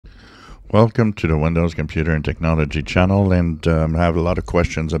Welcome to the Windows Computer and Technology channel, and I have a lot of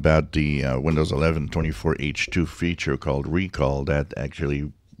questions about the Windows 11 24H2 feature called Recall that actually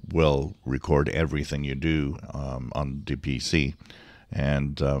will record everything you do on the PC.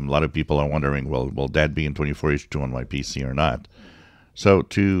 And a lot of people are wondering, well, will that be in 24H2 on my PC or not? So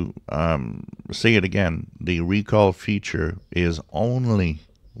to say it again, the Recall feature is only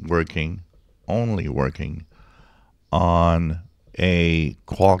working on a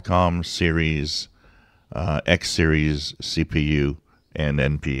Qualcomm series X series CPU and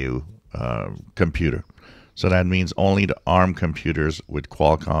NPU computer. So that means only the ARM computers with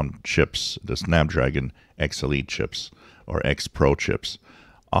Qualcomm chips, the Snapdragon X Elite chips or X Pro chips,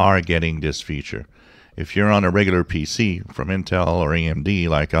 are getting this feature. If you're on a regular PC from Intel or AMD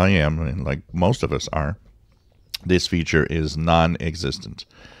like I am and like most of us are, this feature is non-existent.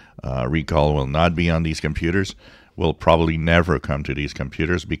 Recall will not be on these computers, will probably never come to these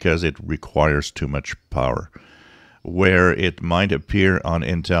computers because it requires too much power. Where it might appear on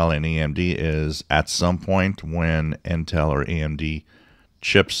Intel and AMD is at some point when Intel or AMD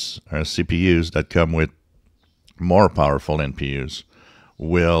chips or CPUs that come with more powerful NPUs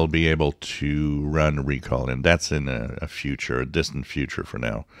will be able to run Recall, and that's in a distant future for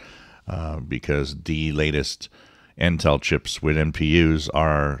now, because the latest Intel chips with NPUs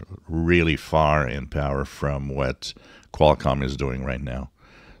are really far in power from what Qualcomm is doing right now.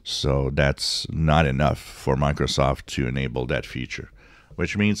 So that's not enough for Microsoft to enable that feature,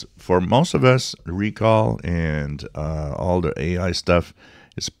 which means for most of us, Recall and all the AI stuff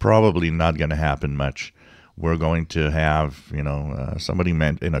is probably not going to happen much. We're going to have, somebody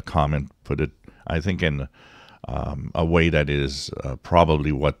meant in a comment, put it, I think, in a way that is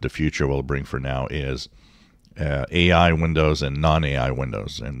probably what the future will bring for now is AI Windows and non-AI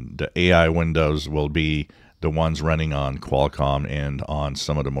Windows. And the AI Windows will be the ones running on Qualcomm and on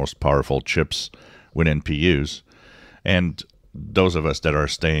some of the most powerful chips with NPUs. And those of us that are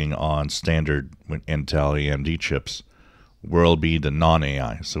staying on standard Intel AMD chips will be the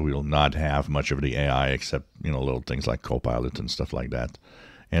non-AI. So we will not have much of the AI except, little things like Copilot and stuff like that.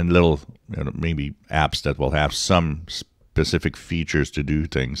 And little, maybe apps that will have some specific features to do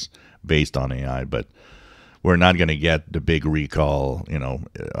things based on AI. But we're not going to get the big Recall,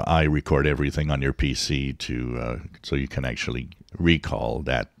 I record everything on your PC so you can actually recall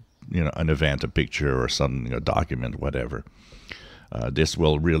that, an event, a picture, or something, a document, whatever. This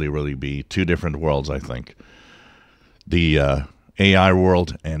will really be two different worlds, I think. The AI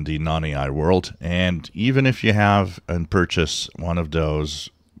world and the non-AI world. And even if you have and purchase one of those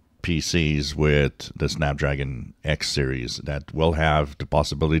PCs with the Snapdragon X series that will have the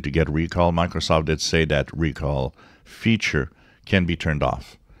possibility to get Recall, Microsoft did say that Recall feature can be turned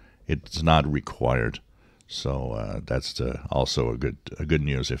off. It's not required. So that's also a good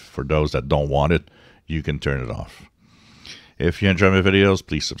news. If for those that don't want it, you can turn it off. If you enjoy my videos,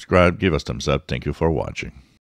 please subscribe, give us thumbs up. Thank you for watching.